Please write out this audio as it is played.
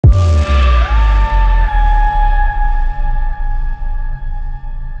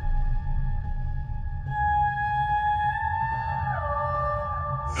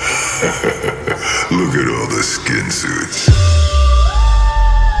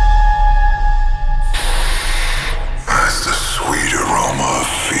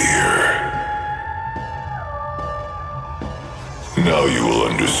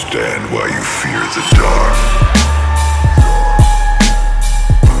why you fear the dark.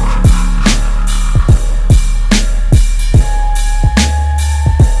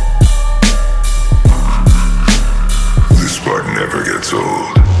 This part never gets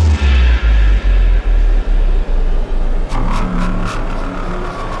old.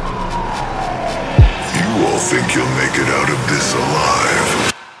 You all think you'll make it out of this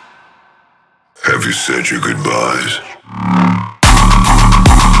alive. Have you said your goodbyes?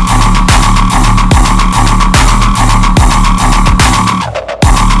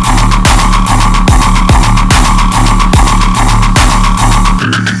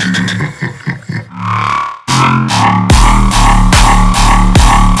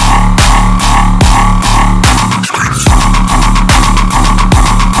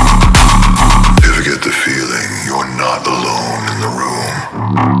 Ever get the feeling you're not alone in the room?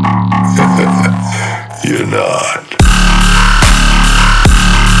 You're not.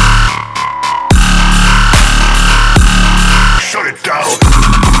 Shut it down.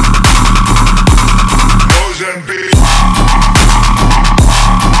 Mozambique.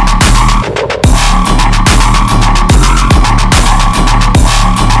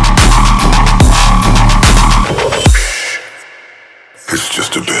 It's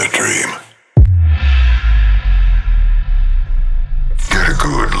just a bad dream.